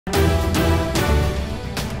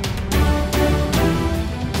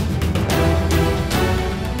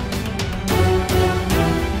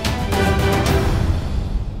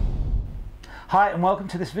Hi and welcome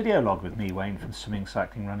to this video log with me, Wayne, from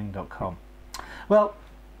swimmingcyclingrunning.com. Well,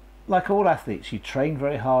 like all athletes, you train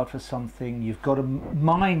very hard for something, you've got a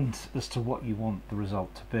mind as to what you want the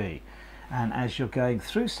result to be, and as you're going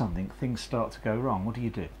through something, things start to go wrong. What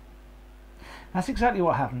do? That's exactly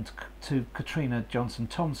what happened to Katrina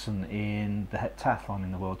Thompson in the heptathlon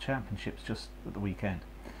in the World Championships just at the weekend.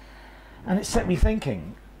 And it set me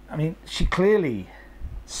thinking. I mean, she clearly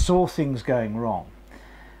saw things going wrong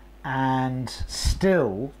and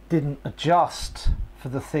still didn't adjust for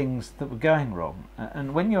the things that were going wrong.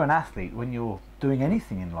 And when you're an athlete, when you're doing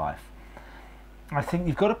anything in life, I think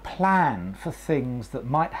you've got to plan for things that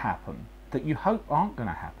might happen that you hope aren't going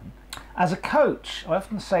to happen. As a coach, I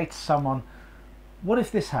often say to someone, what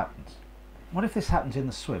if this happens? What if this happens in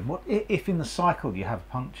the swim? What if in the cycle you have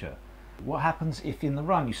a puncture? What happens if in the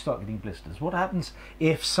run you start getting blisters? What happens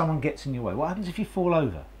if someone gets in your way? What happens if you fall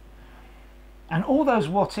over? And all those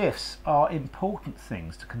what ifs are important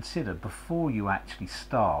things to consider before you actually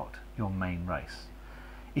start your main race.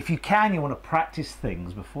 If you can, you want to practice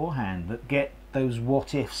things beforehand that get those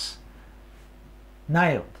what ifs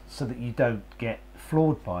nailed so that you don't get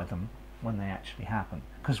floored by them when they actually happen.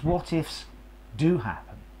 Because what ifs do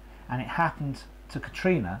happen, and it happened to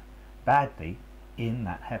Katrina badly in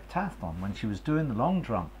that heptathlon when she was doing the long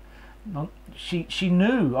jump. She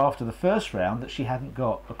knew after the first round that she hadn't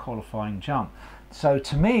got a qualifying jump. So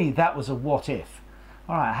to me that was a what if.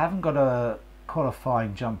 Alright, I haven't got a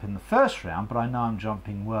qualifying jump in the first round, but I know I'm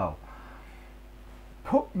jumping well.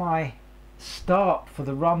 Put my start for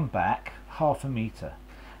the run back half a metre.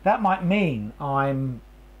 That might mean I'm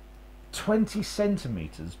 20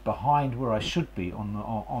 centimetres behind where I should be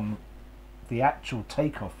on the actual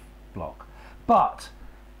takeoff block. But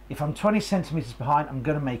if I'm 20 centimetres behind, I'm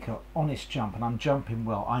going to make an honest jump, and I'm jumping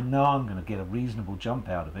well. I know I'm going to get a reasonable jump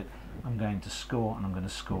out of it. I'm going to score, and I'm going to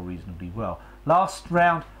score reasonably well. Last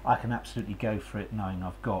round, I can absolutely go for it, knowing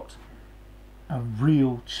I've got a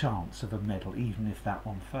real chance of a medal, even if that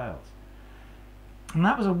one fails. And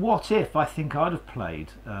that was a what if I think I'd have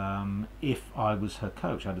played if I was her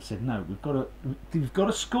coach. I'd have said, no, we've got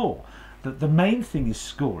to score. The main thing is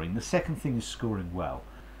scoring. The second thing is scoring well.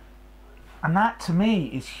 And that to me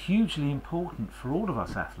is hugely important for all of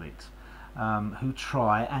us athletes who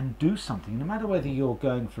try and do something, no matter whether you're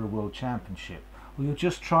going for a world championship or you're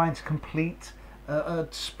just trying to complete a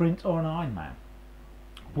sprint or an Ironman.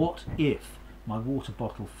 What if my water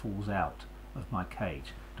bottle falls out of my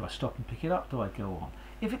cage? Do I stop and pick it up? Do I go on?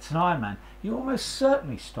 If it's an Ironman, you almost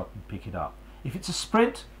certainly stop and pick it up. If it's a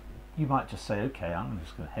sprint, you might just say, okay, I'm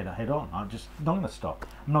just going to head on. I'm just not going to stop.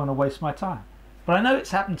 I'm not going to waste my time. But I know it's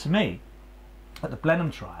happened to me at the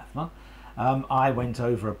Blenheim Triathlon. I went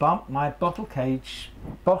over a bump. My bottle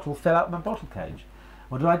fell out of my bottle cage.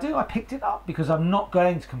 What did? I picked it up because I'm not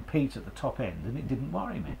going to compete at the top end, and it didn't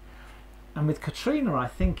worry me. And with Katrina, I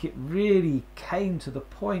think it really came to the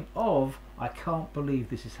point of, I can't believe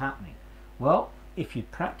this is happening. Well, if you'd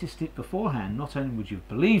practiced it beforehand, not only would you have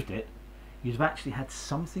believed it, you'd have actually had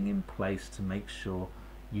something in place to make sure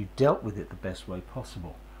you dealt with it the best way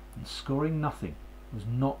possible. And scoring nothing was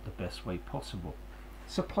not the best way possible.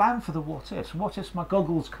 So plan for the what ifs. What if my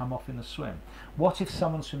goggles come off in the swim? What if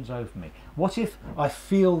someone swims over me? What if I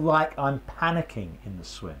feel like I'm panicking in the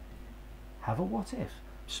swim? Have a what if.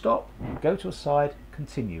 Stop, go to a side,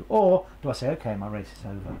 continue. Or do I say, okay, my race is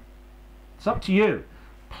over? It's up to you.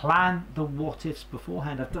 Plan the what ifs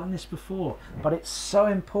beforehand. I've done this before, but it's so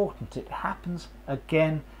important. It happens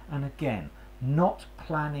again and again. Not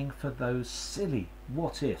planning for those silly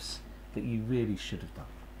what ifs that you really should have done.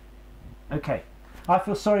 Okay, I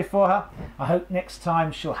feel sorry for her. I hope next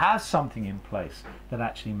time she'll have something in place that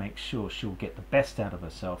actually makes sure she'll get the best out of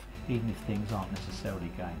herself, even if things aren't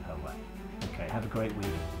necessarily going her way. Okay, have a great week.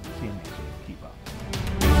 See you next week. Keep up.